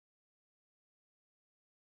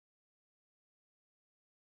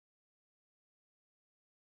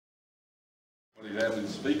What he'd have me to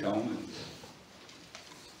speak on,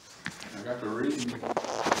 and I got to reading, and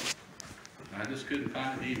I just couldn't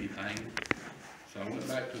find anything, so I went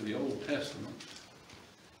back to the Old Testament,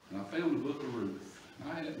 and I found the book of Ruth.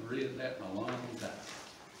 I hadn't read that in a long time.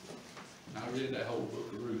 I read that whole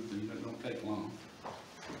book of Ruth, and it don't take long,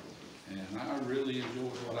 and I really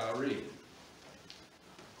enjoyed what I read,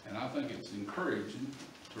 and I think it's encouraging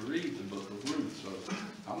to read the book of Ruth. So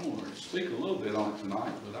I'm going to speak a little bit on it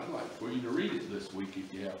tonight, but I'd like for you to read it this week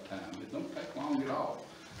if you have time. It don't take long at all.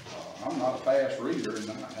 I'm not a fast reader, and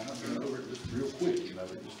I've been over it just real quick, just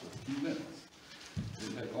a few minutes. It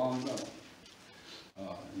didn't take long at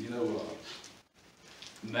all.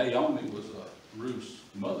 Naomi was Ruth's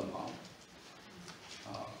mother-in-law.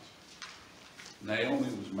 Naomi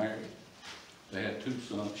was married. They had two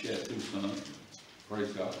sons. She had two sons.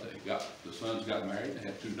 Praise God. The sons got married. They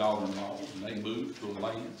had two daughters-in-laws, and they moved to a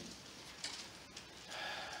land.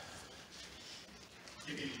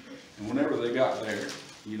 And whenever they got there,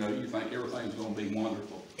 you think everything's going to be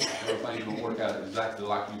wonderful. Everything's going to work out exactly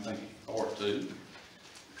like you think it ought to,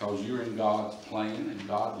 because you're in God's plan, and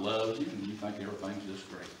God loves you, and you think everything's just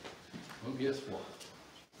great. Well, guess what?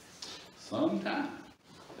 Sometimes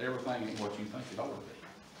everything ain't what you think it ought to be.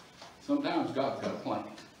 Sometimes God's got a plan.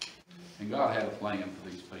 And God had a plan for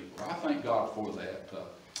these people. I thank God for that.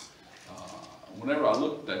 Whenever I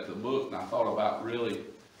looked at the book and I thought about really,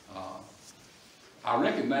 I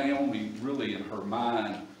reckon Naomi really in her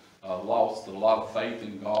mind lost a lot of faith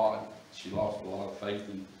in God. She lost a lot of faith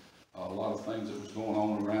in a lot of things that was going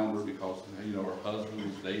on around her because, her husband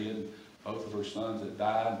was dead. Both of her sons had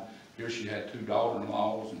died. Here she had two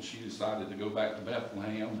daughters-in-laws, and she decided to go back to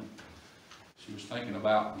Bethlehem. She was thinking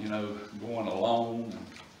about, going alone. And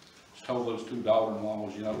told those two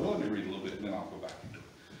daughters-in-laws, well, let me read a little bit and then I'll go back into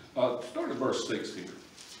it. Start at verse 6 here.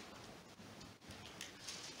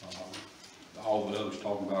 All the others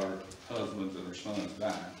talking about her husbands and her sons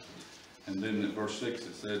dying. And then in verse 6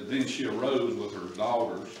 it said, then she arose with her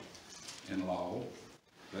daughters-in-law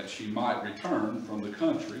that she might return from the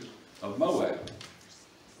country of Moab.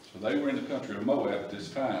 So they were in the country of Moab at this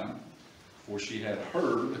time, for she had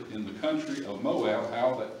heard in the country of Moab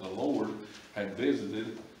how that the Lord had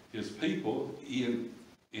visited his people in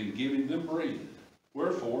giving them bread.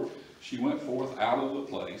 Wherefore she went forth out of the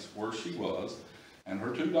place where she was, and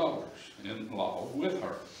her two daughters-in-law with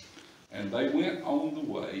her. And they went on the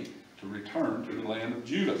way to return to the land of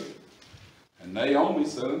Judah. And Naomi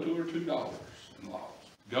said unto her two daughters-in-law,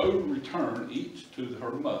 go return each to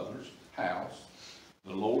her mother's house.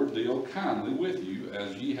 The Lord deal kindly with you,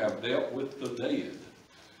 as ye have dealt with the dead,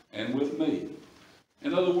 and with me.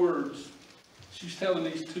 In other words, she's telling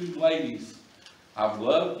these two ladies, I've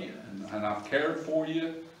loved you and I've cared for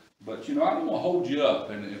you, but I don't want to hold you up.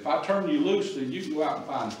 And if I turn you loose, then you can go out and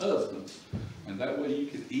find husbands. And that way you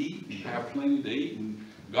can eat and have plenty to eat, and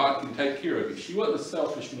God can take care of you. She wasn't a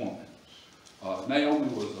selfish woman. Naomi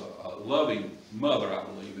was a loving mother, I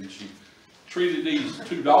believe, and she treated these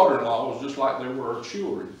two daughter-in-laws just like they were her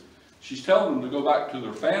children. She's telling them to go back to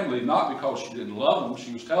their family, not because she didn't love them.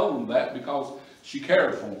 She was telling them that because she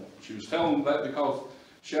cared for them. She was telling them that because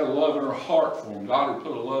she had a love in her heart for them. God had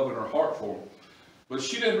put a love in her heart for them. But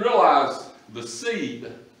she didn't realize the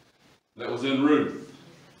seed that was in Ruth.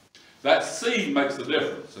 That seed makes a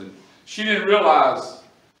difference. And she didn't realize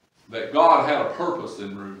that God had a purpose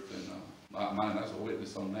in Ruth. And mine, that's a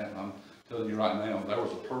witness on that. And I'm telling you right now, there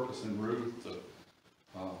was a purpose in Ruth.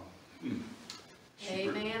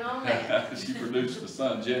 Amen on that. She produced the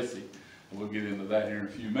son Jesse. And we'll get into that here in a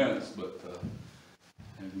few minutes. But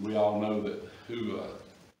and we all know that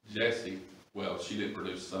Jesse, well, she didn't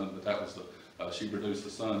produce a son, but that was she produced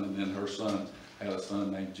a son, and then her son had a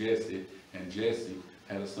son named Jesse, and Jesse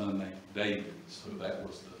had a son named David. So that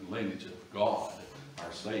was the lineage of God,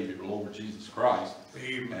 our Savior, Lord Jesus Christ.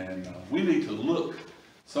 Amen. And we need to look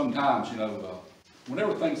sometimes,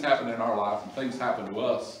 whenever things happen in our life and things happen to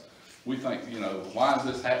us, we think, why is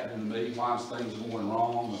this happening to me? Why is things going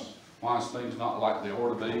wrong? Why is things not like they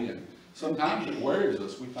ought to be? And sometimes it worries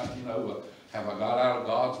us. We think, have I got out of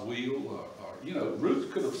God's will? Or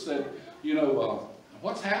Ruth could have said,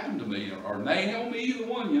 what's happened to me? Or Naomi, either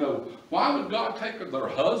one, why would God take their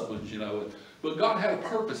husbands, But God had a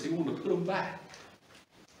purpose. He wanted to put them back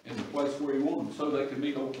in the place where he wanted them so they could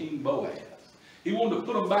meet old King Boaz. He wanted to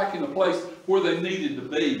put them back in the place where they needed to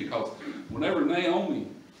be, because whenever Naomi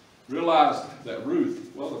realized that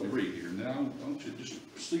Ruth, well, let me read here. Now, I want you to just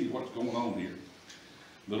see what's going on here.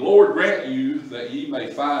 The Lord grant you that ye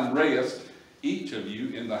may find rest, each of you,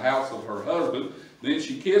 in the house of her husband. Then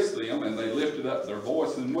she kissed them, and they lifted up their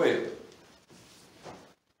voice and wept.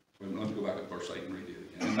 Let me go back to verse 8 and read it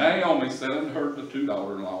again. And Naomi said unto her the two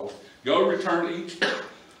daughters-in-laws, Go return each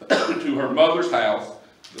to her mother's house.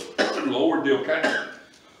 The Lord deal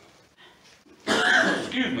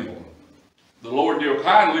excuse me. The Lord deal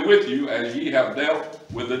kindly with you as ye have dealt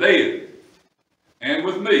with the dead, and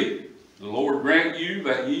with me. The Lord grant you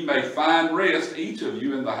that ye may find rest, each of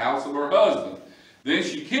you, in the house of her husband. Then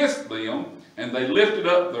she kissed them, and they lifted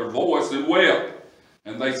up their voice and wept.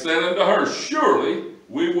 And they said unto her, Surely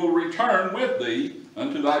we will return with thee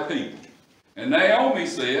unto thy people. And Naomi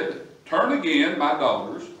said, Turn again, my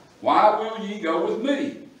daughters, why will ye go with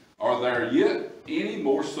me? Are there yet any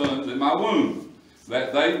more sons in my womb,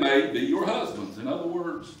 that they may be your husbands? In other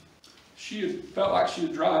words, she had felt like she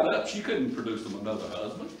had dried up. She couldn't produce them another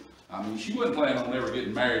husband. I mean, she wasn't planning on ever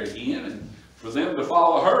getting married again. And for them to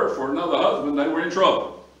follow her for another husband, they were in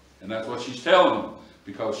trouble. And that's what she's telling them,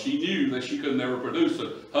 because she knew that she could never produce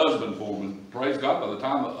a husband for them. And praise God, by the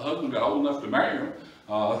time the husband got old enough to marry her,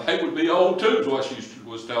 they would be old too, is what she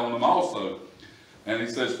was telling them also. And he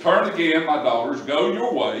says, Turn again, my daughters, go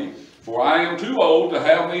your way, for I am too old to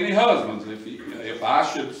have any husbands. If I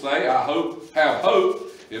should say, have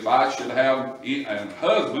hope, if I should have a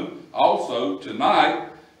husband also tonight,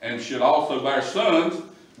 and should also bear sons,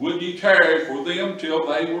 would ye tarry for them till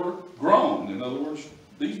they were grown? In other words,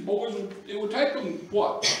 these boys, it would take them,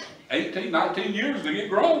 what, 18, 19 years to get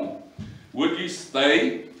grown. Would ye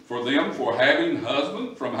stay for them from having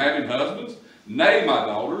husbands? Nay, my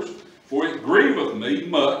daughters, for it grieveth me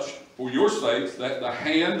much for your sakes that the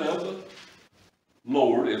hand of the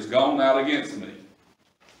Lord is gone out against me.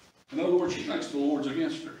 In other words, she thinks the Lord's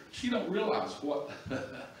against her. She don't realize what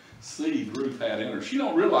seed Ruth had in her. She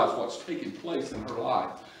don't realize what's taking place in her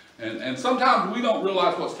life. And sometimes we don't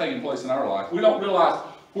realize what's taking place in our life. We don't realize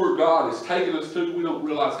where God is taking us to. We don't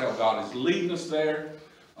realize how God is leading us there.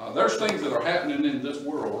 There's things that are happening in this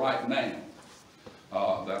world right now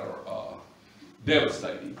that are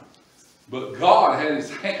devastating. But God has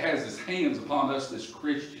his hands upon us as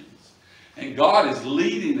Christians. And God is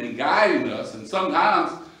leading and guiding us. And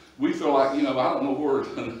sometimes we feel like, I don't know where,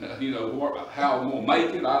 how I'm going to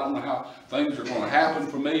make it. I don't know how things are going to happen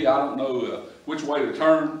for me. I don't know which way to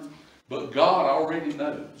turn. But God already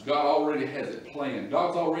knows. God already has it planned.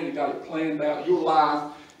 God's already got it planned out. Your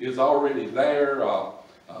life is already there.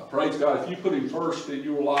 Praise God. If you put Him first in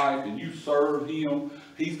your life and you serve Him,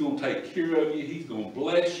 He's going to take care of you. He's going to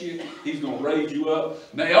bless you. He's going to raise you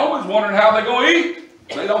up. Naomi's wondering how they're going to eat.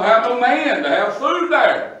 They don't have no man to have food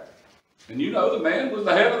there. And the man was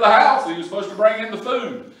the head of the house. He was supposed to bring in the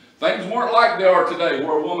food. Things weren't like they are today,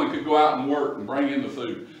 where a woman could go out and work and bring in the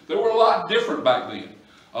food. They were a lot different back then.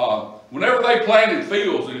 Whenever they planted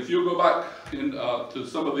fields, and if you'll go back to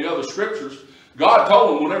some of the other scriptures, God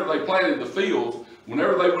told them whenever they planted the fields,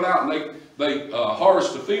 whenever they went out and they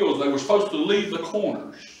harvested the fields, they were supposed to leave the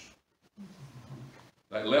corners.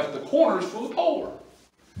 They left the corners for the poor.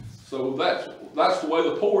 So that's the way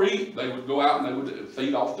the poor eat. They would go out and they would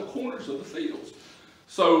feed off the corners of the fields.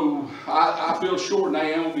 So I feel sure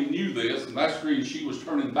Naomi knew this, and that's the reason she was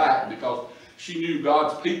turning back, because she knew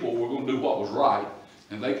God's people were going to do what was right,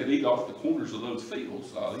 and they could eat off the corners of those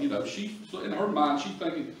fields. She, in her mind, she's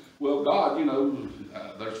thinking, well, God,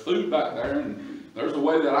 there's food back there, and there's a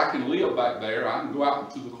way that I can live back there. I can go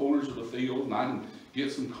out to the corners of the field, and I can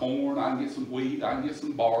get some corn, I can get some wheat, I can get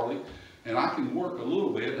some barley, and I can work a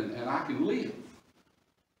little bit, and I can live.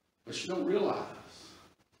 But she don't realize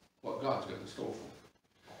what God's got in store for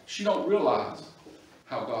her. She don't realize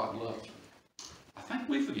how God loves her. I think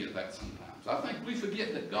we forget that sometimes. I think we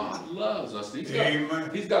forget that God loves us. He's got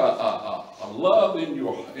a love in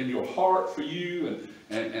your heart for you,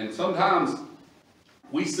 and sometimes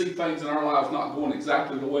we see things in our lives not going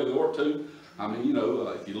exactly the way they ought to. I mean,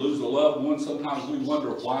 if you lose a loved one, sometimes we wonder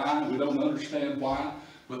why. We don't understand why.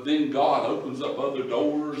 But then God opens up other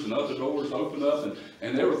doors, and other doors open up,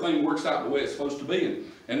 and everything works out the way it's supposed to be.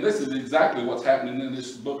 And this is exactly what's happening in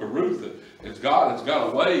this book of Ruth. God has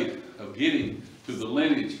got a way of getting to the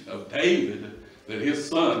lineage of David, that his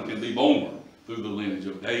son can be born through the lineage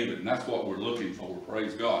of David. And that's what we're looking for.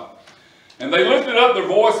 Praise God. And they lifted up their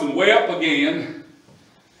voice and wept again.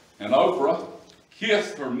 And Oprah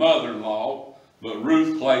kissed her mother-in-law, but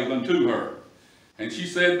Ruth clave unto her. And she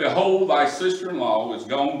said, Behold, thy sister-in-law is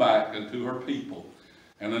gone back unto her people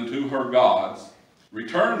and unto her gods.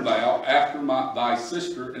 Return thou after thy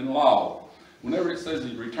sister-in-law. Whenever it says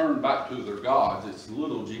he returned back to their gods, it's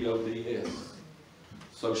little G-O-D-S.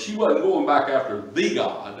 So she wasn't going back after the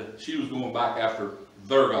God. She was going back after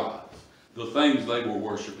their gods. The things they were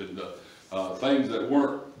worshiping, the things that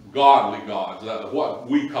weren't godly gods, what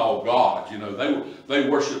we call gods. You know, they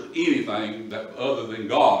worshiped anything that other than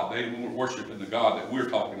God. They weren't worshiping the God that we're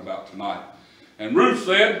talking about tonight. And Ruth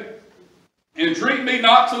said, "Entreat me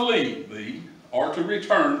not to leave thee, or to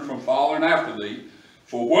return from following after thee,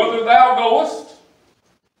 for whither thou goest,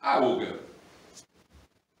 I will go.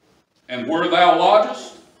 And where thou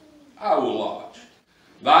lodgest, I will lodge.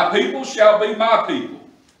 Thy people shall be my people,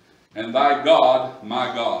 and thy God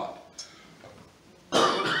my God.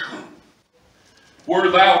 Where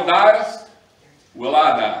thou diest, will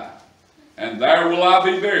I die, and there will I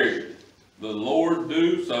be buried. The Lord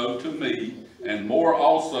do so to me, and more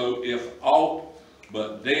also, if aught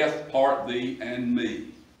but death part thee and me."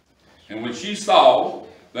 And when she saw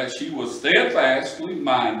that she was steadfastly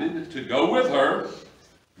minded to go with her,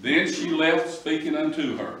 then she left, speaking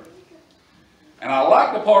unto her. And I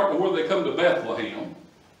like the part where they come to Bethlehem.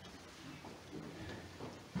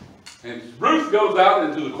 And Ruth goes out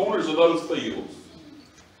into the corners of those fields,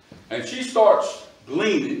 and she starts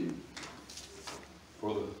gleaning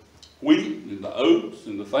for the wheat and the oats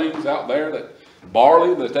and the things out there, that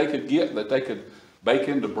barley that they could get, that they could bake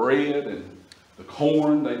into bread, and the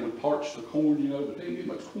corn, they would parch the corn, you know, but they didn't get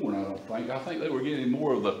much corn, I don't think. I think they were getting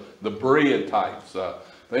more of the bread types.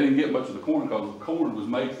 They didn't get much of the corn because the corn was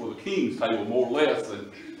made for the king's table, more or less, and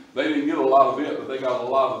they didn't get a lot of it, but they got a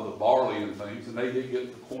lot of the barley and things, and they did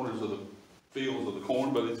get the corners of the fields of the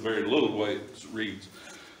corn, but it's very little the way it reads.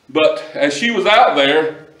 But as she was out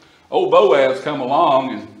there, old Boaz come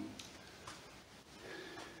along, and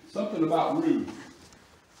something about Ruth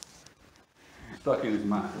stuck in his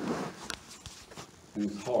mind, in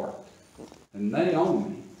his heart. And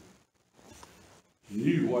Naomi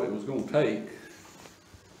knew what it was going to take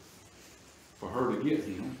for her to get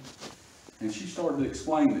him. And she started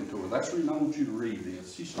explaining it to her. That's the reason I want you to read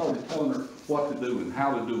this. She started telling her what to do and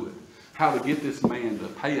how to do it, how to get this man to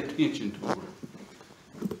pay attention to her.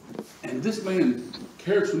 And this man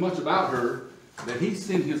cared so much about her that he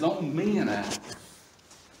sent his own men out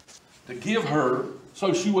to give her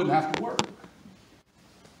so she wouldn't have to work.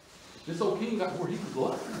 This old king got where he was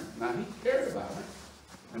loving her. Now, he cared about her.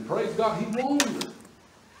 And praise God, he wanted her.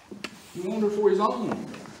 He wanted her for his own.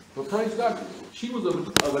 But praise God, she was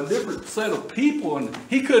of a different set of people, and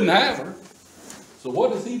he couldn't have her. So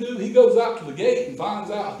what does he do? He goes out to the gate and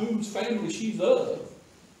finds out whose family she's of.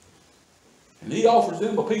 And he offers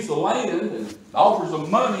them a piece of land and offers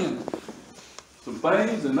them money and some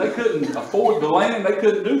things, and they couldn't afford the land. They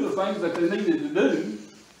couldn't do the things that they needed to do.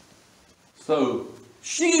 So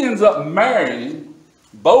she ends up marrying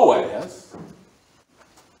Boaz,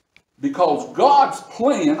 because God's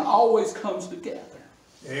plan always comes together.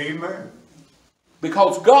 Amen.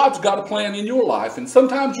 Because God's got a plan in your life, and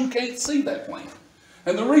sometimes you can't see that plan.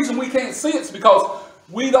 And the reason we can't see it is because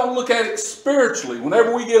we don't look at it spiritually.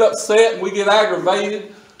 Whenever we get upset and we get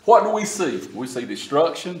aggravated, what do we see? We see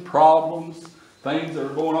destruction, problems, things that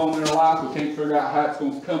are going on in our life. We can't figure out how it's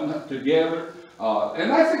going to come together. And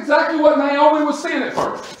that's exactly what Naomi was seeing at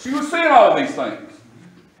first. She was seeing all of these things.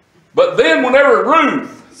 But then whenever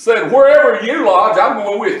Ruth said, "Wherever you lodge, I'm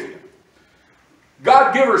going with you,"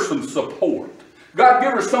 God give her some support. God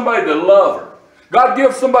give her somebody to love her. God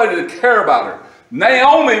give somebody to care about her.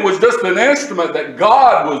 Naomi was just an instrument that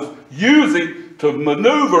God was using to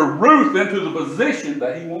maneuver Ruth into the position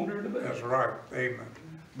that he wanted her to be. That's right. Amen.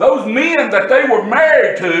 Those men that they were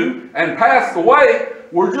married to and passed away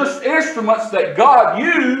were just instruments that God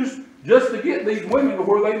used just to get these women to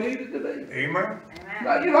where they needed to be. Amen.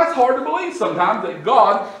 Now, you know, that's hard to believe sometimes, that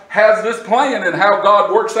God has this plan and how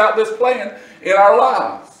God works out this plan in our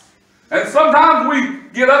lives. And sometimes we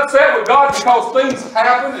get upset with God because things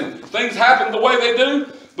happen and things happen the way they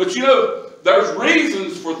do. But you know, there's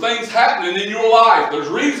reasons for things happening in your life. There's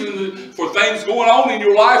reasons for things going on in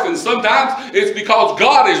your life. And sometimes it's because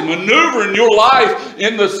God is maneuvering your life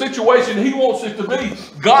in the situation He wants it to be.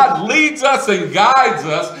 God leads us and guides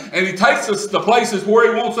us, and He takes us to places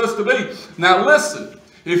where He wants us to be. Now listen,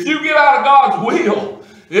 if you get out of God's will,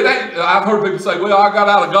 it ain't, I've heard people say, "Well, I got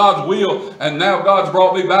out of God's will and now God's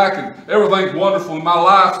brought me back and everything's wonderful in my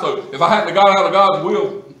life. So if I hadn't got out of God's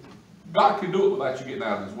will," God can do it without you getting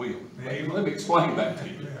out of His will. Let me explain that to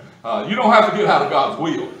you. You don't have to get out of God's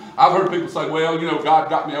will. I've heard people say, "Well, you know, God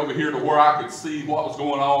got me over here to where I could see what was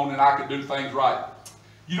going on and I could do things right."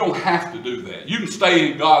 You don't have to do that. You can stay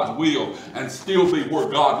in God's will and still be where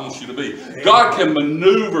God wants you to be. God can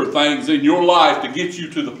maneuver things in your life to get you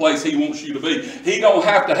to the place He wants you to be. He don't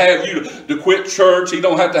have to have you to quit church. He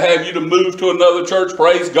don't have to have you to move to another church.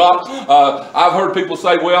 Praise God. I've heard people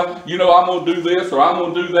say, well, you know, I'm going to do this or I'm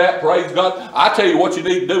going to do that. Praise God. I tell you what you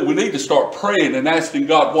need to do. We need to start praying and asking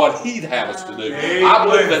God what He'd have us to do. I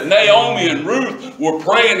believe that Naomi and Ruth were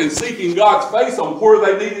praying and seeking God's face on where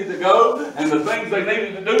they needed to go and the things they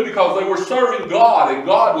needed to do because they were serving God and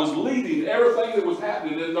God was leading everything that was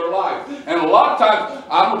happening in their life. And a lot of times,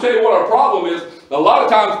 I'm going to tell you what our problem is. A lot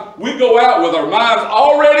of times we go out with our minds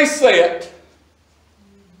already set.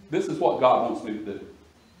 This is what God wants me to do.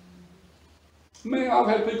 Man, I've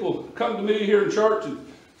had people come to me here in church and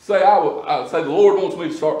say, I say the Lord wants me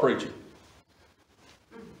to start preaching.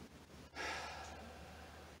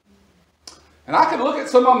 And I can look at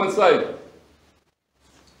some of them and say,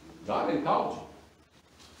 God didn't call you.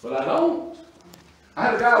 But I don't. I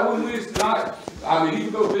had a guy one Wednesday night. I mean, he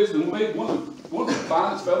would go visiting with me. One of the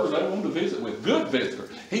finest fellows I wanted to visit with. Good visitor.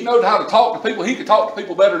 He knowed how to talk to people. He could talk to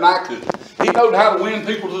people better than I could. He knowed how to win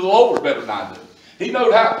people to the Lord better than I do. He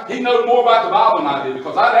knowed more about the Bible than I did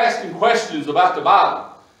because I'd ask him questions about the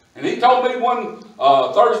Bible. And he told me one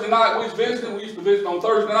Thursday night we was visiting. We used to visit on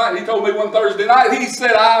Thursday night. And he told me one Thursday night, he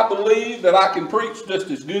said, I believe that I can preach just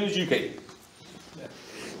as good as you can.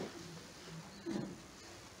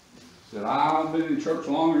 Said, I've been in church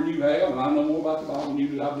longer than you have, and I know more about the Bible than you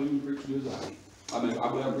do. I believe you preach as good as I can. I mean, I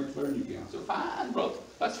believe I preach better than you can. I said, fine, brother.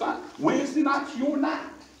 That's fine. Wednesday night's your night.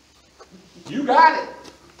 You got it.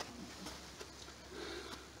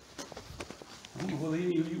 I don't know whether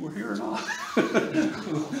any of you were here or not.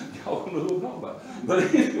 Y'all don't know who I'm talking about.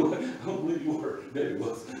 But anyway, I don't believe you were. There he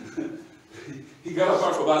was. He got up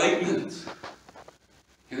there for about 8 minutes.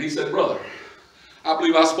 And he said, brother, I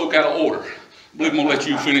believe I spoke out of order. I believe I'm going to let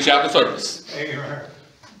you finish out the service. Amen.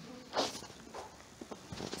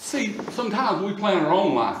 See, sometimes we plan our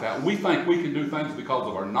own life out. We think we can do things because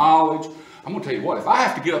of our knowledge. I'm going to tell you what, if I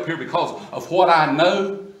have to get up here because of what I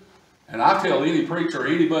know, and I tell any preacher or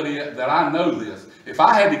anybody that I know this, if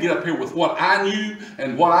I had to get up here with what I knew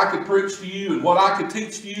and what I could preach to you and what I could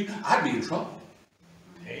teach to you, I'd be in trouble.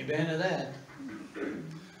 Amen to that.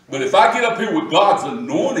 But if I get up here with God's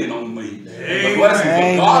anointing on me, and the blessings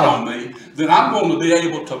of God on me, then I'm going to be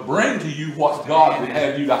able to bring to you what God would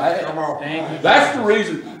have you to have. That's the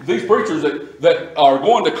reason these preachers that are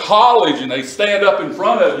going to college and they stand up in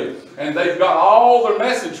front of you and they've got all their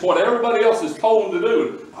message, what everybody else has told them to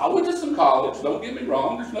do. I went to some college, don't get me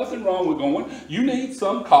wrong, there's nothing wrong with going. You need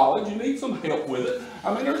some college, you need some help with it.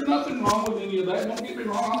 I mean, there's nothing wrong with any of that, don't get me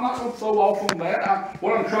wrong, I'm not going to throw off on that.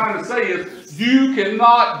 What I'm trying to say is, you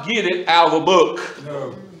cannot get it out of a book.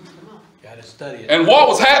 No. Got to study it. And what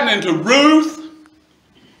was happening to Ruth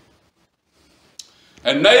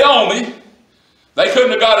and Naomi, they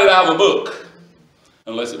couldn't have got it out of a book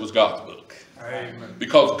unless it was God's book. Amen.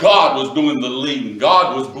 Because God was doing the leading.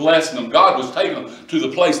 God was blessing them. God was taking them to the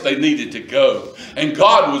place they needed to go. And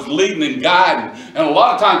God was leading and guiding. And a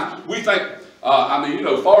lot of times we think, I mean, you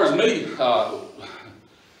know, as far as me,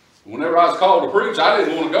 whenever I was called to preach, I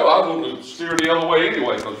didn't want to go. I wanted to steer the other way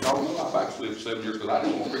anyway. Because y'all know I backslid for 7 years because I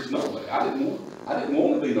didn't want to preach no way. I didn't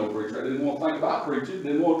want to be no preacher. I didn't want to think about preaching.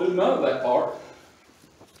 Didn't want to do none of that part.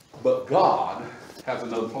 But God has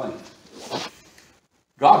another plan.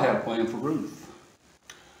 God had a plan for Ruth.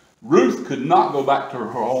 Ruth could not go back to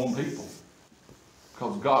her own people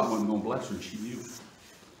because God wasn't going to bless her, and she knew it.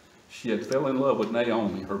 She had fell in love with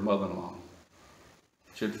Naomi, her mother-in-law.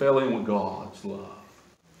 She had fell in with God's love.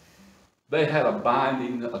 They had a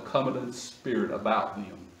binding, a covenant spirit about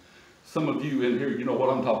them. Some of you in here, you know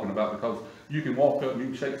what I'm talking about because you can walk up and you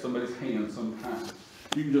can shake somebody's hand sometimes.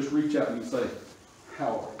 You can just reach out and say,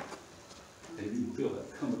 how are you? And you can feel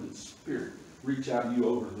that covenant spirit reach out to you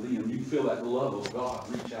over to them. You feel that love of God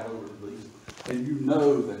reach out over to them. And you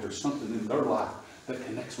know that there's something in their life that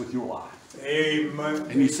connects with your life. Amen.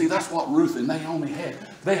 And you see, that's what Ruth and Naomi had.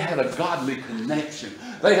 They had a godly connection.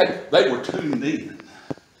 They were tuned in.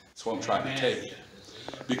 That's what I'm trying to tell you.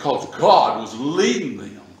 Because God was leading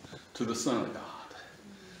them to the Son of God.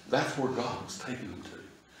 That's where God was taking them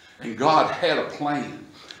to. And God had a plan.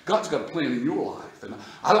 God's got a plan in your life. And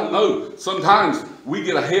I don't know, sometimes we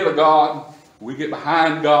get ahead of God. We get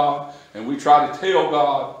behind God and we try to tell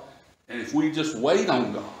God, and if we just wait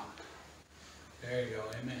on God. There you go,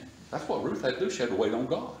 amen. That's what Ruth had to do. She had to wait on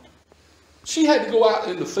God. She had to go out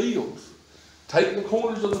in the fields, take the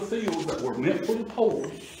corners of the fields that were meant for the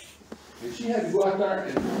poor, and she had to go out there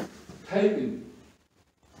and take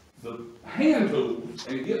the hand tools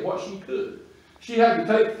and get what she could. She had to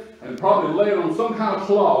take and probably lay it on some kind of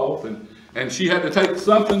cloth, and she had to take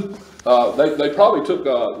something. They probably took,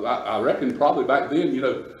 I reckon probably back then, you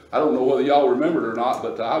know, I don't know whether y'all remember it or not,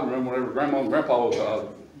 but I remember whenever Grandma and Grandpa,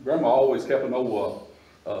 Grandma always kept an old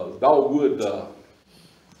dogwood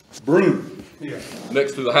broom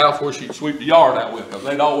next to the house where she'd sweep the yard out with, because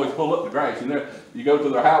they'd always pull up the grass. And you go to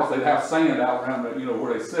their house, they'd have sand out around the, you know,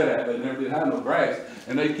 where they sit at. They never did have no grass,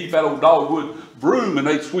 and they'd keep that old dogwood broom and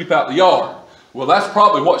they'd sweep out the yard. Well, that's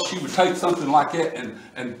probably what she would take, something like that,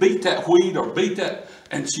 and beat that wheat or beat that,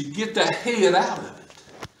 and she'd get that head out of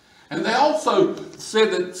it. And they also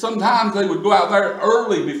said that sometimes they would go out there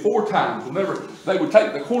early before times, whenever they would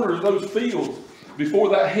take the corners of those fields before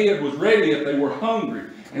that head was ready if they were hungry.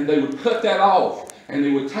 And they would cut that off, and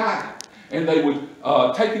they would tie it, and they would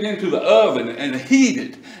take it into the oven and heat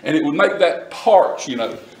it, and it would make that parch, you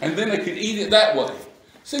know, and then they could eat it that way.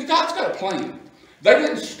 See, God's got a plan. They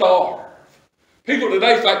didn't starve. People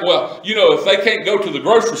today think, well, you know, if they can't go to the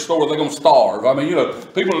grocery store, they're going to starve. I mean, you know,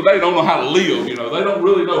 people today don't know how to live, you know. They don't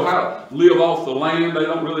really know how to live off the land. They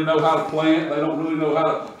don't really know how to plant. They don't really know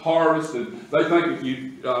how to harvest. And they think if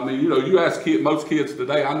you, I mean, you know, you ask most kids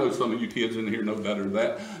today, I know some of you kids in here know better than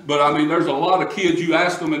that. But, I mean, there's a lot of kids, you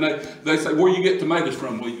ask them, and they say, where you get tomatoes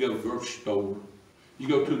from? Well, you go to the grocery store. You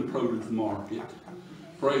go to the produce market.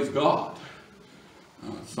 Praise God.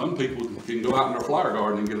 Some people can go out in their flower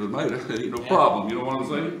garden and get a tomato. Ain't no problem. You know what I'm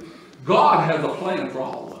saying? God has a plan for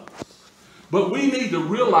all of us. But we need to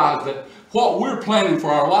realize that what we're planning for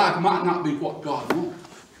our life might not be what God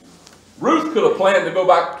wants. Ruth could have planned to go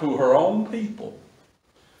back to her own people,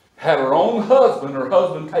 had her own husband, her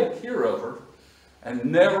husband take care of her, and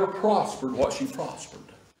never prospered what she prospered.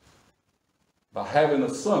 By having a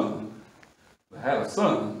son that had a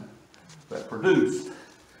son that produced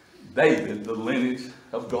David, the lineage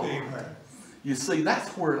of God. Amen. You see, that's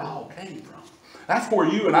where it all came from. That's where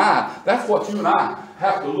you and I, that's what you and I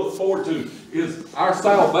have to look forward to, is our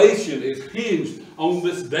salvation is hinged on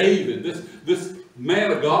this David, this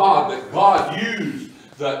man of God that God used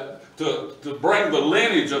to bring the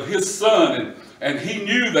lineage of his son, and he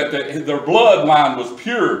knew that their bloodline was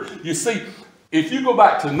pure. You see, if you go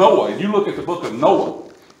back to Noah and you look at the book of Noah,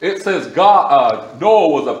 it says Noah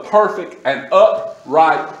was a perfect and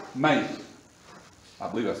upright man. I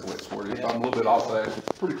believe that's the way it's worded. I'm a little bit off of that.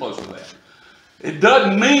 It's pretty close to that. It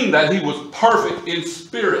doesn't mean that he was perfect in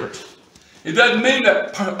spirit. It doesn't mean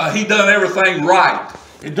that he done everything right.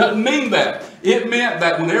 It doesn't mean that. It meant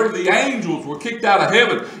that whenever the angels were kicked out of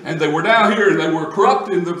heaven and they were down here and they were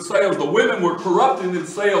corrupting themselves, the women were corrupting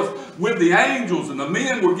themselves with the angels, and the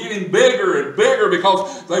men were getting bigger and bigger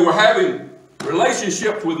because they were having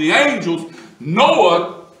relationships with the angels.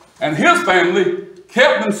 Noah and his family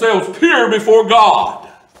kept themselves pure before God,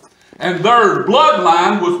 and their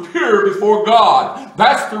bloodline was pure before God.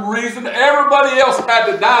 That's the reason everybody else had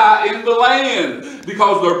to die in the land,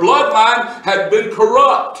 because their bloodline had been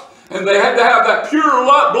corrupt. And they had to have that pure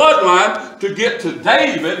bloodline to get to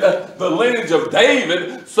David, the lineage of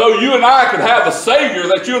David, so you and I could have the Savior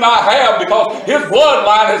that you and I have, because his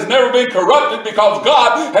bloodline has never been corrupted, because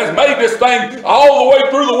God has made this thing all the way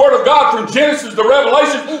through the Word of God from Genesis to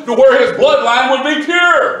Revelation to where his bloodline would be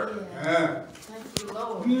pure. Yeah.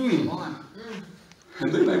 Thank you, Lord.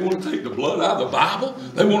 And then they want to take the blood out of the Bible.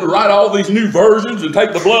 They want to write all these new versions and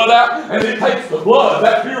take the blood out. And it takes the blood,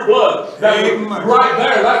 that pure blood, that right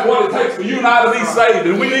there. That's what it takes for you and I to be saved.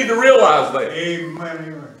 And we need to realize that.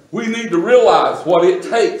 Amen. We need to realize what it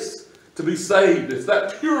takes to be saved. It's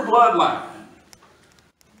that pure bloodline.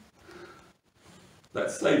 That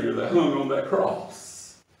Savior that hung on that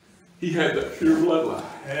cross. He had that pure bloodline.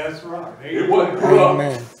 That's right. It wasn't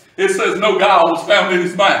corrupt. It says no guile was found in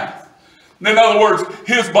his mouth. In other words,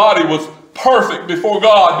 his body was perfect before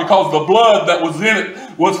God, because the blood that was in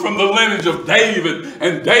it was from the lineage of David.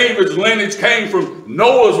 And David's lineage came from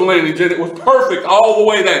Noah's lineage, and it was perfect all the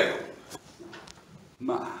way down.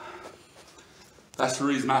 That's the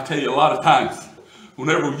reason I tell you a lot of times,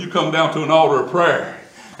 whenever you come down to an altar of prayer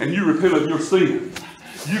and you repent of your sin,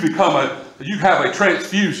 you have a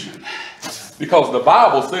transfusion. Because the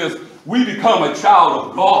Bible says we become a child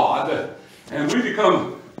of God, and we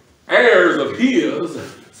become heirs of his,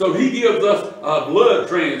 so he gives us a blood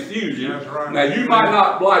transfusion. Right. Now, you might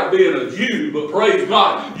not like being a Jew, but praise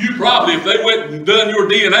God, you probably, if they went and done your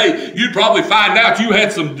DNA, you'd probably find out you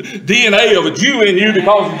had some DNA of a Jew in you,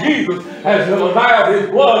 because Jesus has allowed his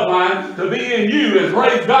bloodline to be in you. And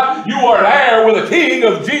praise God, you are an heir with a king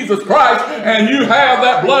of Jesus Christ, and you have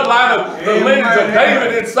that bloodline of the lineage of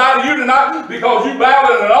David inside of you tonight, because you bowed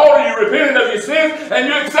at an altar, you repented of your sins, and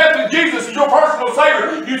you accepted Jesus as your personal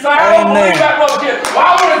Savior. You say, I don't believe that, brother kid. Well,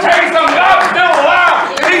 I want to tell you something. God's still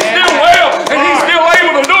alive. He's still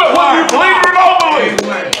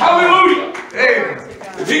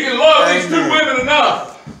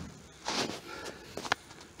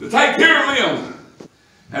take care of them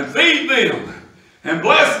and feed them and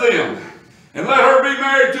bless them and let her be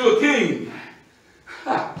married to a king.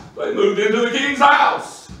 They moved into the king's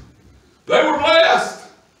house. They were blessed.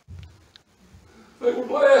 They were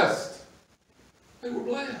blessed. They were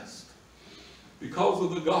blessed because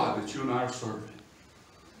of the God that you and I are serving.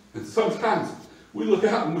 And sometimes we look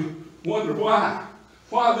out and we wonder why.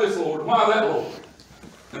 Why this, Lord? Why that, Lord?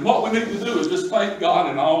 And what we need to do is just thank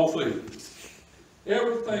God in all things.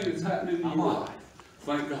 Everything that's happening in your life,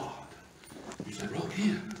 thank God. You say, well,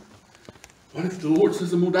 Ken, what if the Lord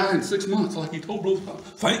says I'm going to die in 6 months like he told Brother Tom?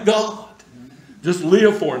 Thank God. Just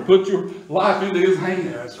live for him. Put your life into his hands.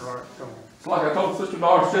 Yeah, that's right. Come on. It's like I told Sister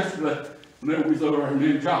Doris yesterday, whenever we was over there,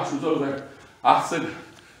 me and Josh was over there. I said,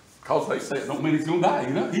 because they say it don't mean he's going to die.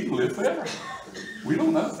 You know, he can live forever. We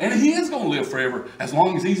don't know. And he is going to live forever as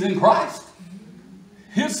long as he's in Christ.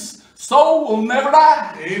 His soul will never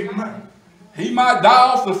die. Amen. He might die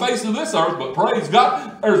off the face of this earth, but praise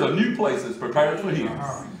God, there's a new place that's prepared for him.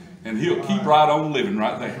 And he'll keep right on living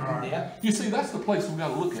right there. Yeah. You see, that's the place we've got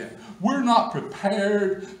to look at. We're not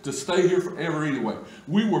prepared to stay here forever anyway.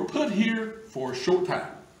 We were put here for a short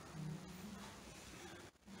time.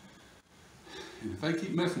 And if they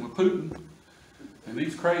keep messing with Putin and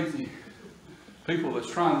these crazy people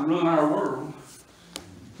that's trying to run our world,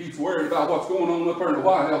 keeps worried about what's going on up there in the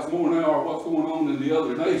White House more now or what's going on in the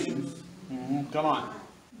other nations. Come on.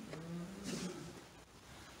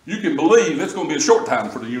 You can believe it's going to be a short time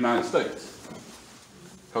for the United States.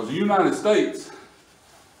 Because the United States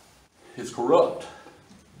is corrupt.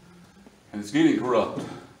 And it's getting corrupt.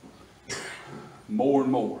 More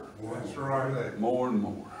and more. That's right. More and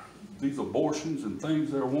more. These abortions and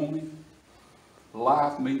things they're wanting.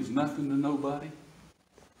 Life means nothing to nobody.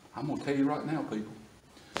 I'm going to tell you right now, people.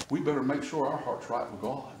 We better make sure our heart's right with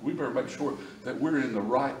God. We better make sure that we're in the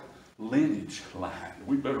right lineage line.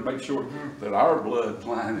 We better make sure that our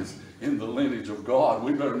bloodline is in the lineage of God.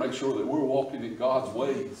 We better make sure that we're walking in God's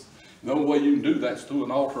ways. The only way you can do that is through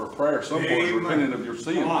an altar of prayer somewhere, repenting of your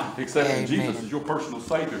sin, accepting Jesus as your personal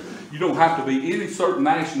Savior. You don't have to be any certain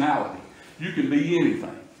nationality. You can be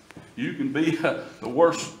anything. You can be the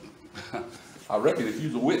worst. I reckon if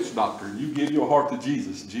you're a witch doctor and you give your heart to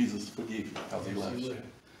Jesus, Jesus forgive you because he loves you. It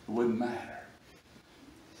wouldn't matter.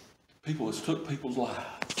 People that's took people's lives.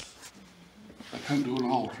 They come to an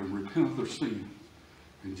altar and repent of their sin,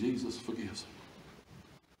 and Jesus forgives them.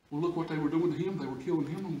 Well, look what they were doing to him. They were killing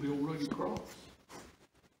him on the old rugged cross.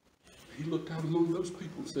 He looked out among those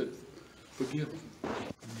people and said, forgive them.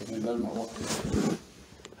 And they know not what to do.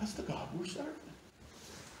 That's the God we're serving.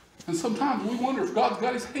 And sometimes we wonder if God's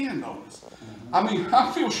got his hand on us. I mean,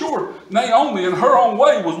 I feel sure Naomi in her own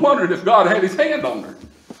way was wondering if God had his hand on her.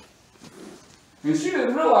 And she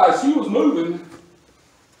didn't realize she was moving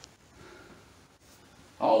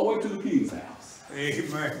all the way to the king's house.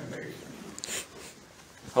 Amen.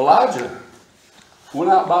 Elijah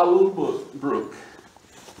went out by a little brook,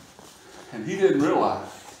 and he didn't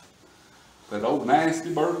realize that old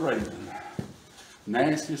nasty bird raven,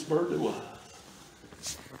 nastiest bird there was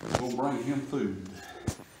going to bring him food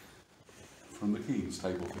from the king's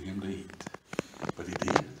table for him to eat. But he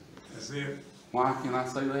did. That's it. Why can I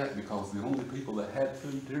say that? Because the only people that had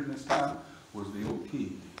food during this time was the old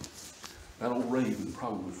king. That old raven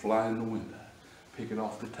probably would fly in the window, pick it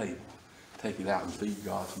off the table, take it out and feed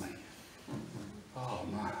God's man. Oh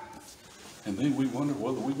my. And then we wonder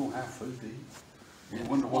whether we're going to have food to eat. We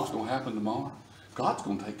wonder what's going to happen tomorrow. God's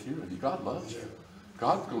going to take care of you. God loves you.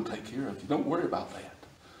 God's going to take care of you. Don't worry about that.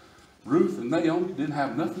 Ruth and Naomi didn't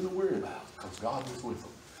have nothing to worry about because God was with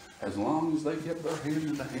them. As long as they kept their hand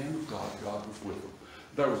in the hand of God, God was with them.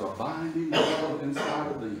 There was a binding love inside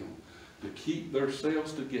of them to keep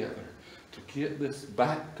themselves together, to get this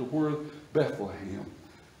back to where Bethlehem,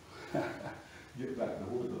 get back to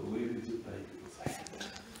where the lineage of David was at.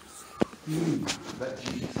 That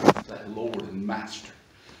Jesus, that Lord and Master.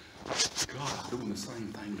 God's doing the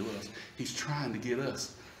same thing to us. He's trying to get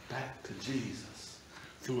us back to Jesus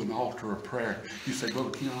through an altar of prayer. You say,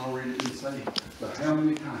 Brother Ken, I already didn't say, but how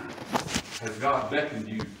many times has God beckoned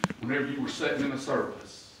you whenever you were sitting in a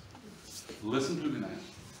service? Listen to me now.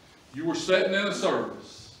 You were sitting in a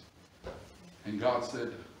service, and God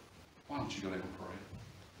said, why don't you go down and pray?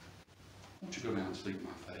 Why don't you go down and seek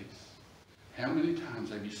my face? How many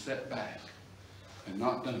times have you sat back and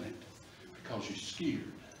not done it because you're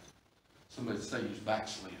scared? Somebody say you've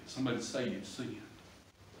backslid. Somebody say you've sinned.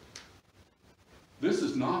 This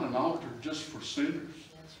is not an altar just for sinners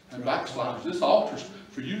and backsliders. This altar's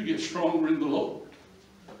for you to get stronger in the Lord.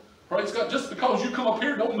 Praise God. Just because you come up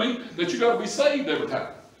here don't mean that you got to be saved every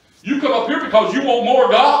time. You come up here because you want more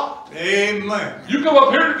God. Amen. You come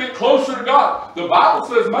up here to get closer to God. The Bible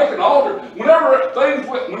says make an altar.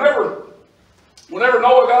 Whenever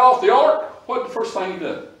Noah got off the ark, what the first thing he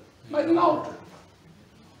did? Made an altar.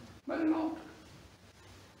 Made an altar.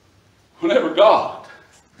 Whenever God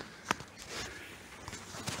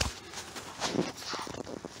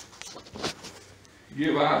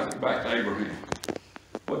give Isaac back to Abraham,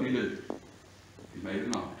 what did he do? He made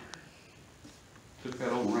an altar. Took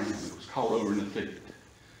that old ram that was caught over in the thicket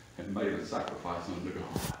and made a sacrifice unto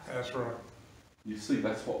God. That's right. You see,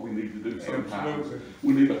 that's what we need to do sometimes. Absolutely.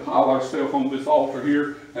 We need to pile ourselves on this altar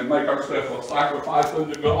here and make ourselves a sacrifice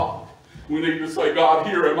unto God. We need to say, God,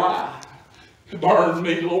 here am I. Burn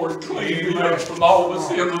me, Lord, clean me up from all the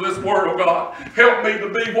sins of this world, God. Help me to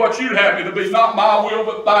be what you'd have me to be. Not my will,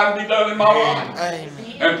 but thine be done in my life. Amen.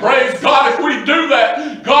 And praise God, if we do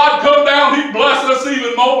that, God come down, He'd bless us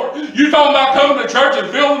even more. You talking about coming to church and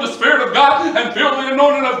feeling the Spirit of God and feeling the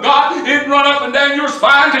anointing of God, it'd run up and down your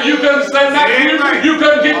spine till you couldn't stand that pew. You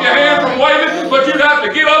couldn't get your hand from waving, but you'd have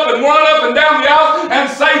to get up and run up and down the aisle and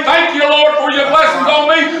say, thank you, Lord, for your blessings on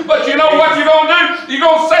me. But you know what you're going to do? You're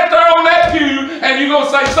going to sit there on that pew and you're going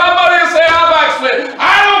to say, somebody will say I backslid.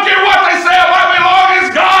 I don't care what they say about me, long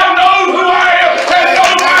as God knows who I am and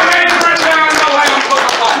knows my name's written down in the Lamb's Book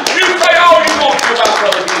of Life. You say all you want to about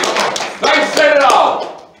Brother King. They said it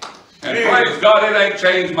all. And praise God, it ain't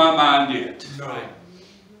changed my mind yet. No.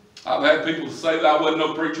 I've had people say that I wasn't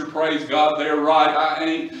no preacher. Praise God, they're right. I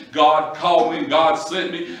ain't. God called me and God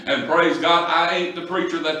sent me. And praise God, I ain't the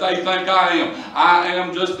preacher that they think I am. I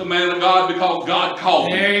am just a man of God because God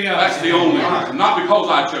called me. There you go. That's the only reason. Not because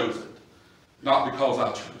I chose it. Not because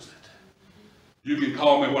I chose it. You can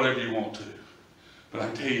call me whatever you want to. But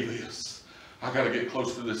I tell you this. I got to get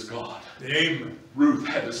close to this God. Amen. Ruth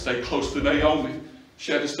had to stay close to Naomi.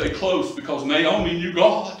 She had to stay close because Naomi knew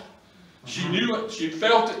God. She knew it. She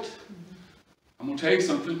felt it. I'm going to tell you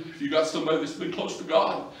something. If you got somebody that's been close to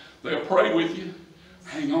God, they'll pray with you.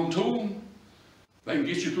 Hang on to them. They can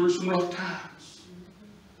get you through some rough times.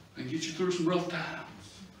 They can get you through some rough times.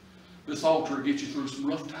 This altar will get you through some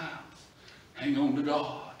rough times. Hang on to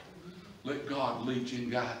God. Let God lead you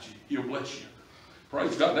and guide you. He'll bless you.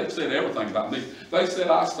 Praise God. They said everything about me. They said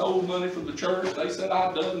I stole money from the church. They said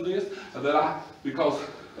I done this. Because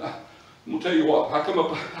I'm going to tell you what. I come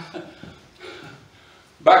up...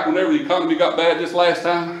 Back whenever the economy got bad this last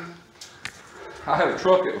time, I had a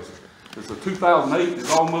truck. It was a 2008. It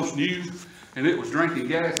was almost new, and it was drinking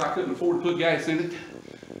gas. I couldn't afford to put gas in it.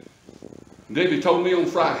 And Debbie told me on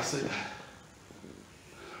Friday, said,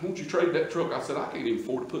 won't you trade that truck? I said, I can't even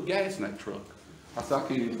afford to put gas in that truck. I said, I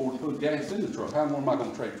can't even afford to put gas in the truck. How more am I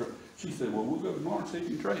going to trade the truck? She said, well, we'll go tomorrow and see if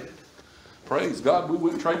you can trade it. Praise God, we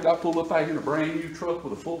went and traded. I pulled up out here in a brand new truck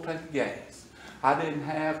with a full tank of gas. I didn't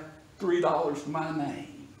have $3 to my name.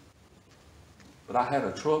 But I had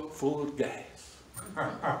a truck full of gas.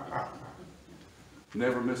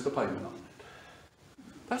 Never missed a payment on it.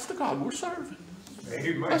 That's the God we're serving.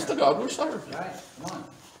 Amen. That's the God we're serving. Right, come on.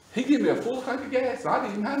 He gave me a full tank of gas. I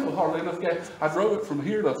didn't even have no hardly enough gas. I drove it from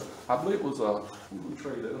here to, I believe it was, we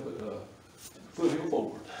traded it up at Foothill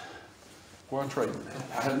Ford, where I traded it.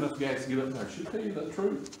 I had enough gas to get up there. She'll tell you the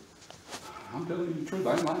truth. I'm telling you the truth.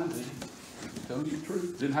 I ain't lying to you. I'm telling you the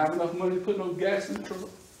truth. Didn't have enough money to put no gas in the truck.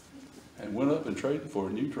 And went up and traded for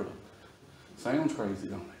a new truck. Sounds crazy,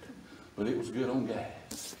 don't it? But it was good on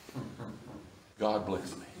gas. God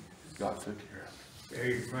bless me. God took care of me.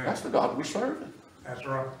 Amen. That's the God we're serving. That's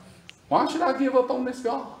right. Why should I give up on this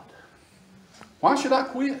God? Why should I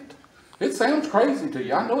quit? It sounds crazy to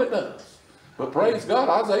you. I know it does. But praise God,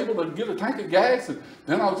 I was able to get a tank of gas, and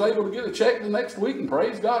then I was able to get a check the next week, and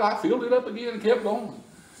praise God, I filled it up again and kept going.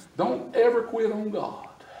 Don't ever quit on God.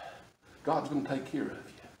 God's going to take care of you.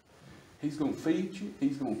 He's going to feed you.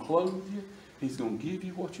 He's going to clothe you. He's going to give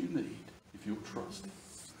you what you need if you'll trust Him.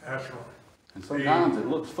 That's right. And sometimes it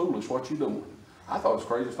looks foolish what you're doing. I thought it was the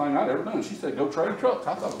craziest thing I'd ever done. She said, go trade trucks.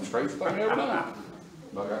 I thought it was the craziest thing I'd ever done.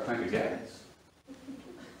 But I got a tank of gas.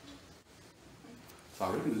 So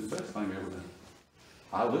I reckon it's the best thing I ever done.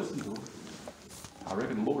 I listened to her. I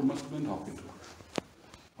reckon the Lord must have been talking to her.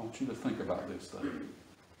 I want you to think about this stuff.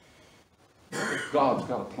 What if God's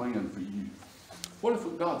got a plan for you? What if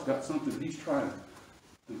God's got something He's trying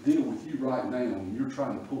to deal with you right now and you're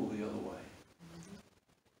trying to pull the other way?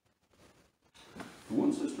 The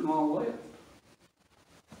one sister-in-law left.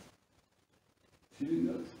 She didn't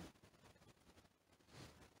go.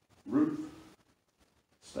 Ruth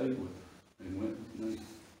stayed with her and went with me.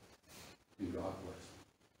 And God bless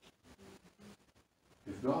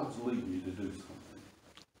her. If God's leading you to do something,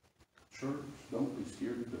 church, don't be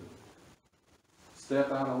scared to do it.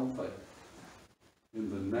 Step out on faith. in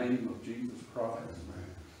the name of Jesus Christ.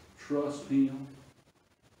 Trust Him.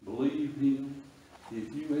 Believe Him.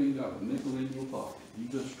 If you ain't got a nickel in your pocket, you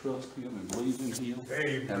just trust Him and believe in Him.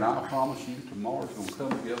 Amen. And I promise you, tomorrow's gonna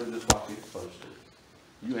come together just like it's supposed to.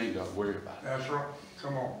 You ain't got to worry about it. That's right.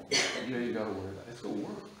 Come on. You ain't got to worry about it. It's gonna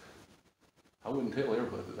work. I wouldn't tell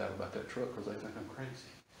everybody that about that truck because they think I'm crazy.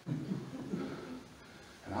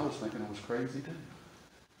 And I was thinking I was crazy too.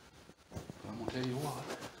 But I'm gonna tell you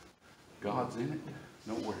what, God's in it.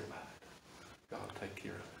 Don't worry about it. God will take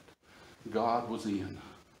care of it. God was in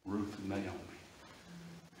Ruth and Naomi.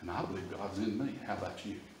 And I believe God's in me. How about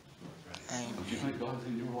you? Don't you think God's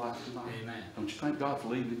in your life tonight? Amen. Don't you think God's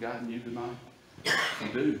leading and guiding you tonight? If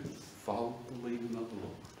you do, follow the leading of the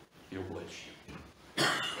Lord. He'll bless you.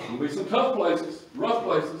 There'll be some tough places, rough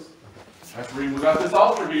places. That's the reason we got this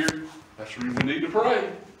altar here. That's the reason we need to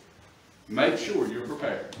pray. Make sure you're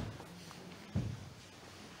prepared.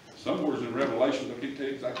 Somewhere's in Revelation, I can't tell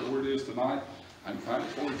you exactly where it is tonight. I can find it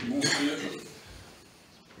for you if you want to see it.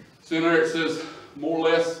 But it's in there, it says, more or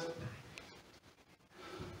less,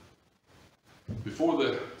 before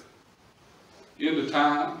the end of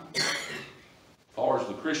time, as far as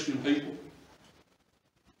the Christian people,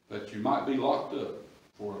 that you might be locked up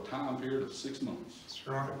for a time period of 6 months. That's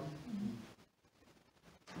right.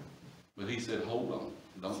 But he said, hold on,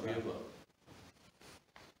 don't give up,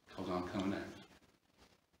 because I'm coming after you.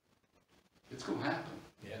 It's going to happen.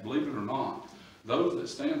 Yeah. Believe it or not, those that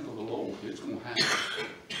stand for the Lord, it's going to happen.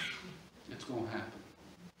 It's going to happen.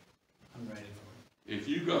 I'm ready for it. If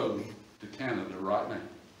you go to Canada right now,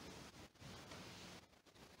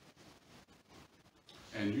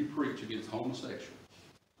 and you preach against homosexuals,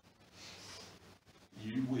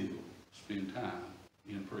 you will spend time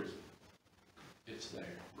in prison. It's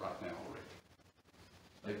there right now already.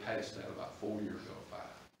 They passed that about 4 years ago, 5.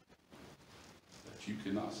 That you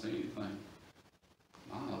cannot say anything.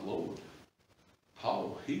 My Lord.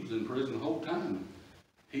 Paul, he was in prison the whole time.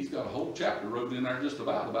 He's got a whole chapter wrote in there just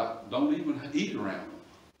about don't even eat around them.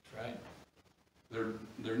 That's right.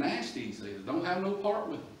 They're nasty, he says. Don't have no part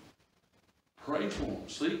with them. Pray for them.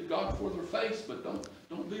 Seek God for their face, but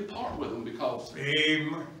don't be a part with them because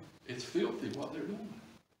Amen. it's filthy what they're doing.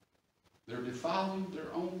 They're defiling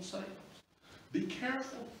their own selves. Be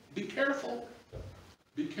careful. Be careful.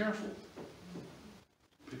 Be careful.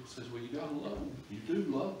 People says, well, you gotta love them. You do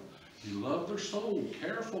love them. You love their soul.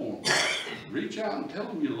 Care for them. Reach out and tell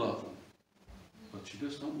them you love them. But you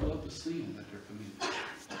just don't love the sin that they're committing.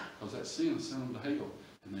 Because that sin sent them to hell.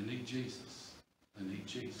 And they need Jesus. They need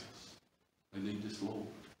Jesus. They need this Lord.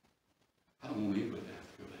 I don't want anybody to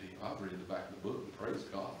have to go to hell. I've read the back of the book and praise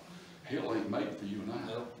God. Hell ain't made for you and I.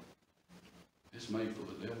 Nope. It's made for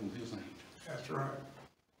the devil and his angels. That's right.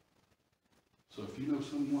 So if you know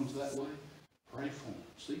someone's that way, pray for them.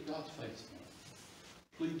 Seek God's face for them.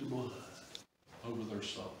 Plead the blood over their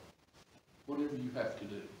soul. Whatever you have to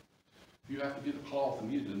do. If you have to get a cloth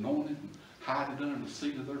and get it anointed and hide it under the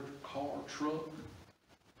seat of their car or truck,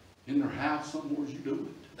 in their house somewhere, you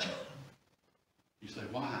do it. You say,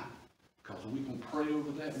 why? Because we're going to pray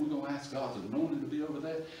over that. We're going to ask God's anointing to be over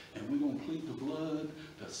that. And we're going to plead the blood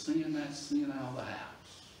to send that sin out of the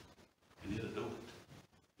house. And it'll do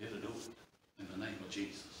it. It'll do it. In the name of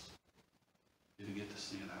Jesus. It'll get the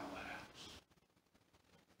sin out of the house.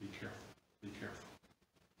 Be careful. Be careful.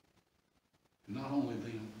 And not only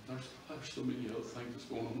them, there's so many other things that's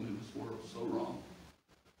going on in this world so wrong.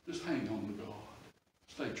 Just hang on to God.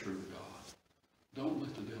 Stay true to God. Don't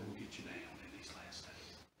let the devil get you down in these last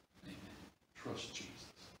days. Amen. Trust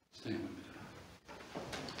Jesus. Stand with me tonight.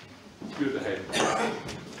 It's good to have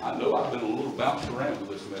you. I know I've been a little bounced around with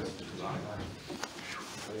this message tonight.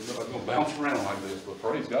 I didn't know I was going to bounce around like this, but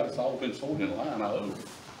praise God, it's all been sorted in line, I hope.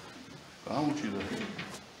 But I want you to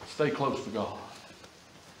stay close to God.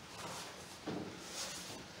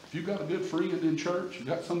 If you've got a good friend in church, you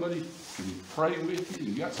got somebody who can pray with you,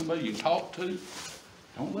 you got somebody you can talk to,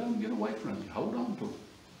 don't let them get away from you. Hold on to them.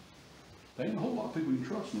 There ain't a whole lot of people you can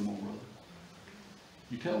trust no more, brother.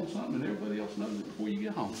 You tell them something and everybody else knows it before you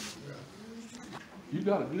get home. You've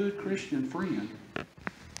got a good Christian friend,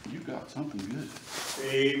 you've got something good.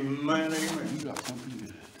 Amen. Amen. You've got something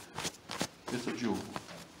good. It's a jewel.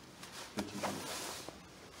 It's a jewel.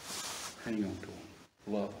 Hang on to them.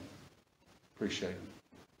 Love them. Appreciate them.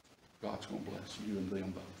 God's going to bless you and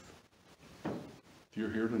them both. If you're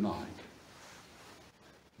here tonight,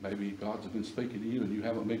 maybe God's been speaking to you and you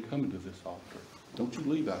haven't been coming to this altar. Don't you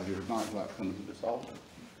leave out of here tonight without coming to this altar.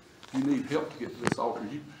 If you need help to get to this altar,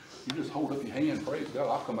 you just hold up your hand, praise God.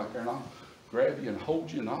 I'll come back there and I'll grab you and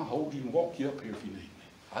hold you, and I'll hold you and walk you up here if you need me.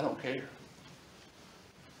 I don't care.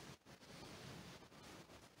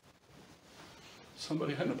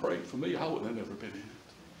 somebody hadn't prayed for me, I would have never been in it.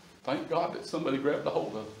 Thank God that somebody grabbed a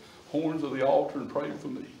hold of the horns of the altar and prayed for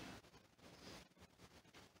me.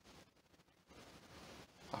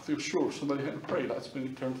 I feel sure if somebody hadn't prayed, I'd spend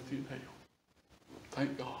eternity in hell.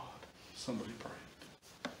 Thank God somebody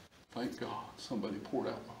prayed. Thank God somebody poured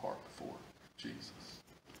out their heart before Jesus.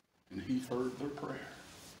 And he heard their prayer.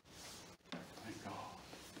 Thank God.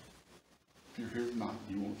 If you're here tonight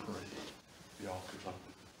and you want to pray, the altar's open.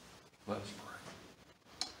 Let us pray.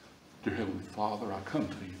 Dear Heavenly Father, I come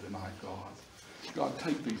to you tonight, God. God,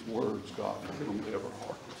 take these words, God, and put them to every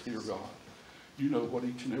heart that's here, God. You know what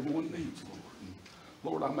each and every one needs, Lord. And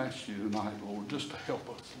Lord, I'm asking you tonight, Lord, just to help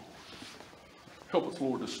us, Lord. Help us,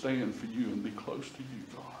 Lord, to stand for you and be close to you,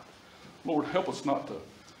 God. Lord, help us not to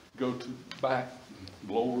go back,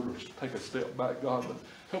 Lord, or take a step back, God, but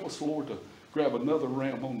help us, Lord, to grab another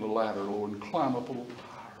ram on the ladder, Lord, and climb up a little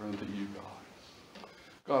higher unto you, God.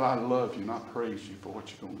 God, I love you and I praise you for what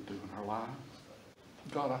you're going to do in our lives.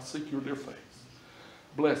 God, I seek your dear face.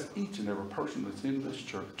 Bless each and every person that's in this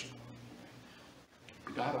church.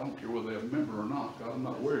 God, I don't care whether they're a member or not. God, I'm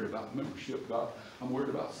not worried about membership, God. I'm worried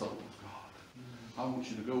about souls, God. I want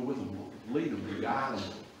you to go with them, Lord. Lead them, guide them,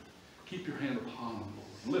 Lord. Keep your hand upon them,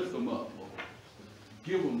 Lord. Lift them up, Lord.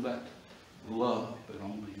 Give them that love that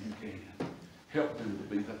only you can. Help them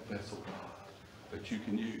to be that vessel, God, that you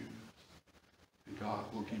can use. And God,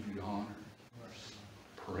 we'll give you the honor,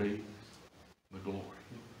 praise, the glory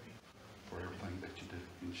for everything that you do.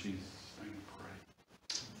 In Jesus' name we pray.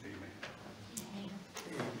 Amen.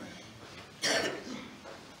 Amen.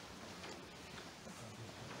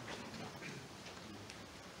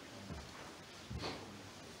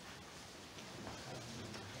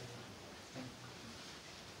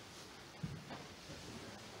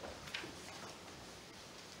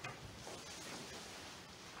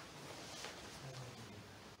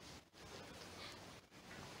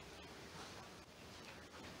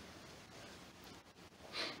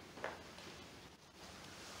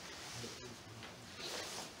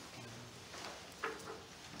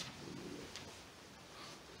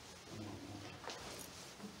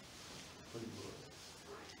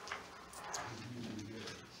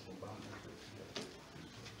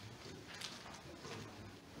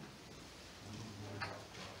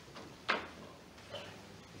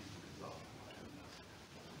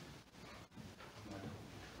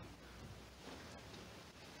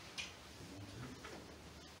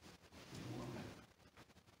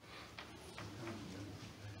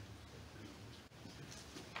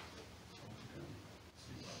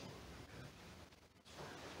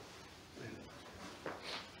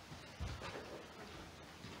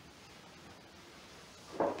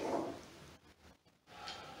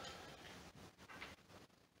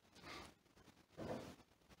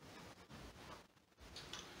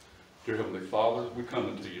 Dear Heavenly Father, we're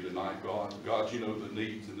coming to you tonight, God. God, you know the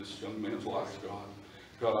needs in this young man's life, God.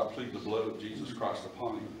 God, I plead the blood of Jesus Christ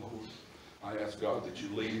upon him, Lord. I ask, God, that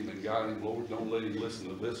you lead him and guide him, Lord. Don't let him listen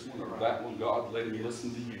to this one or that one, God. Let him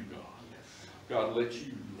listen to you, God. God, let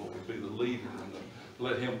you, Lord, be the leader and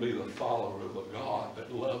let him be the follower of a God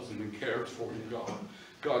that loves him and cares for him, God.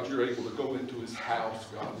 God, you're able to go into his house,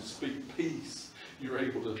 God, and speak peace. You're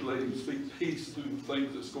able to let him speak peace through the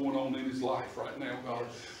things that's going on in his life right now, God.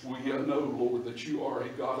 We know, Lord, that you are a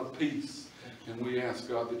God of peace. And we ask,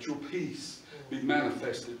 God, that your peace be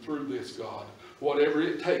manifested through this, God. Whatever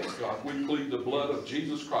it takes, God, we plead the blood of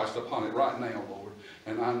Jesus Christ upon it right now, Lord.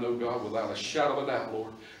 And I know, God, without a shadow of a doubt,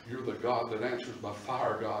 Lord, you're the God that answers by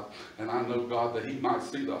fire, God. And I know, God, that he might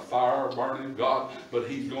see the fire burning, God, but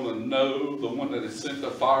he's going to know the one that has sent the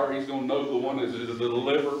fire. He's going to know the one that is the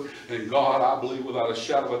deliverer. And God, I believe without a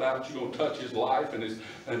shadow of a doubt, you're going to touch his life and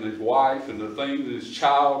his wife and the things and his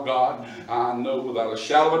child, God. I know without a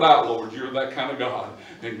shadow of a doubt, Lord, you're that kind of God.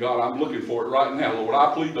 And God, I'm looking for it right now, Lord.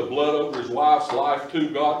 I plead the blood over his wife's life too,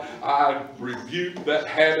 God. I rebuke that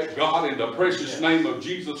habit, God, in the precious name of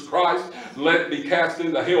Jesus Christ. Let it be cast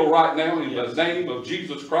into hell right now in the name of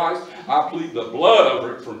Jesus Christ. I plead the blood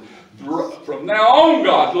over it from now on,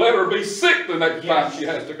 God. Let her be sick the next time she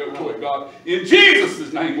has to go to it, God. In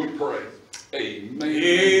Jesus' name we pray. Amen.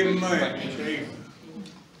 Amen. Amen.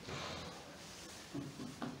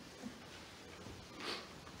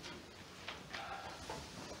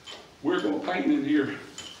 We're going to paint in here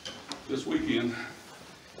this weekend.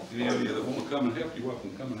 Any of you that want to come and help, you're welcome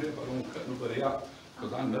to come and help. I don't want to cut nobody out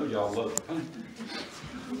because I know y'all love to paint.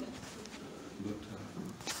 But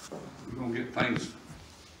we're going to get things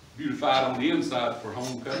beautified on the inside for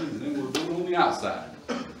homecoming, and then we'll do it on the outside.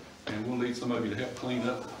 And we'll need some of you to help clean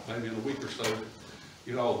up maybe in a week or so.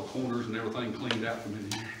 Get all the corners and everything cleaned out from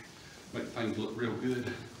in here. Make things look real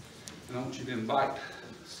good. And I want you to invite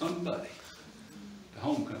somebody to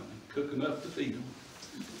homecoming, cook enough to feed them,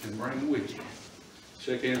 and bring them with you.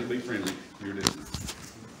 Shake hands and be friendly. You're dismissed.